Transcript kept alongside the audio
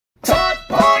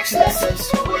Talkbox lessons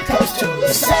close to the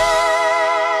sun.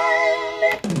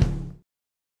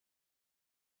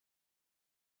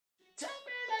 Tell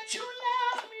me that you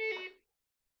love me,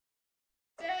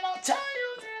 then I'll tell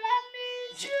you that I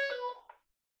need you.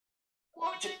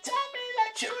 Won't you tell me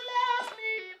that you love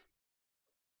me,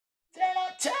 then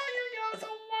I'll tell you you're the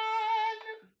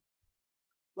one.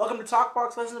 Welcome to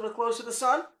Talkbox Lessons with Close to the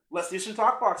Sun. Let's do some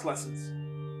Talkbox lessons.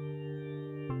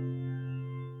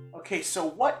 Okay, so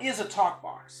what is a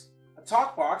talkbox? A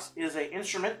talkbox is an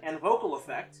instrument and vocal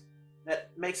effect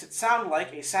that makes it sound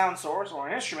like a sound source or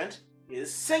an instrument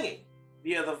is singing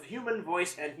via the human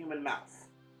voice and human mouth.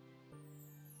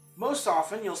 Most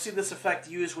often, you'll see this effect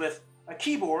used with a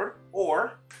keyboard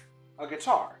or a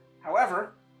guitar.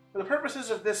 However, for the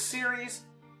purposes of this series,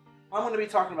 I'm going to be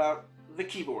talking about the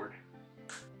keyboard.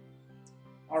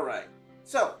 Alright,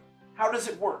 so how does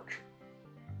it work?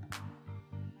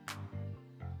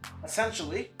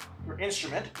 Essentially, your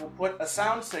instrument will put a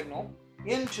sound signal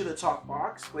into the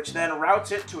talkbox, which then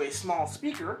routes it to a small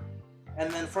speaker,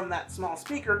 and then from that small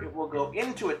speaker it will go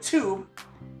into a tube,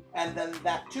 and then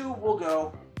that tube will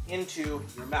go into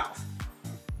your mouth.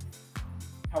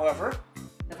 However,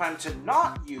 if I'm to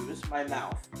not use my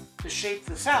mouth to shape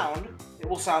the sound, it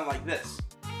will sound like this.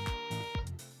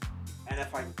 And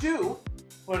if I do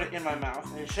put it in my mouth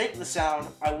and shape the sound,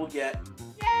 I will get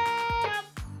yeah.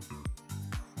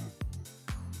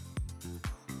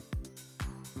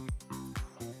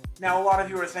 Now a lot of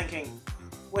you are thinking,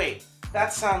 wait,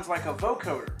 that sounds like a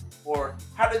vocoder, or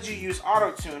how did you use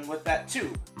auto-tune with that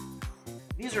tube?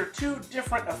 These are two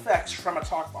different effects from a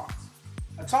talkbox.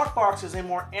 A talkbox is a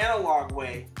more analog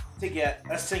way to get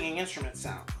a singing instrument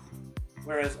sound,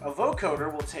 whereas a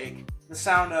vocoder will take the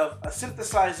sound of a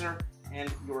synthesizer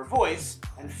and your voice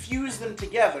and fuse them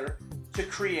together to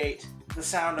create the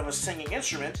sound of a singing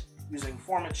instrument using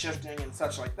formant shifting and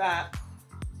such like that.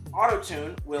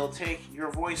 Auto-tune will take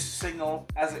your voice signal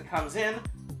as it comes in,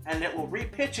 and it will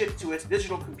repitch it to its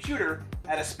digital computer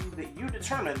at a speed that you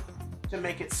determine to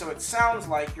make it so it sounds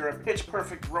like you're a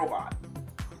pitch-perfect robot.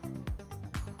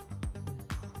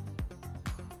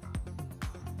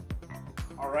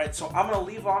 Alright, so I'm going to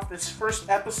leave off this first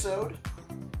episode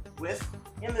with,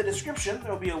 in the description,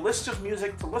 there will be a list of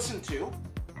music to listen to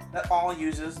that all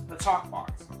uses the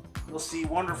talkbox. You'll see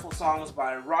wonderful songs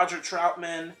by Roger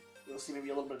Troutman. You'll see maybe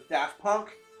a little bit of Daft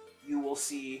Punk. You will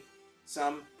see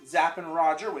some Zappin'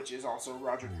 Roger, which is also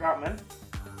Roger Troutman.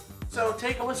 So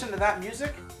take a listen to that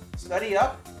music, study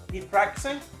up, keep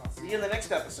practicing. I'll see you in the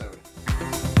next episode.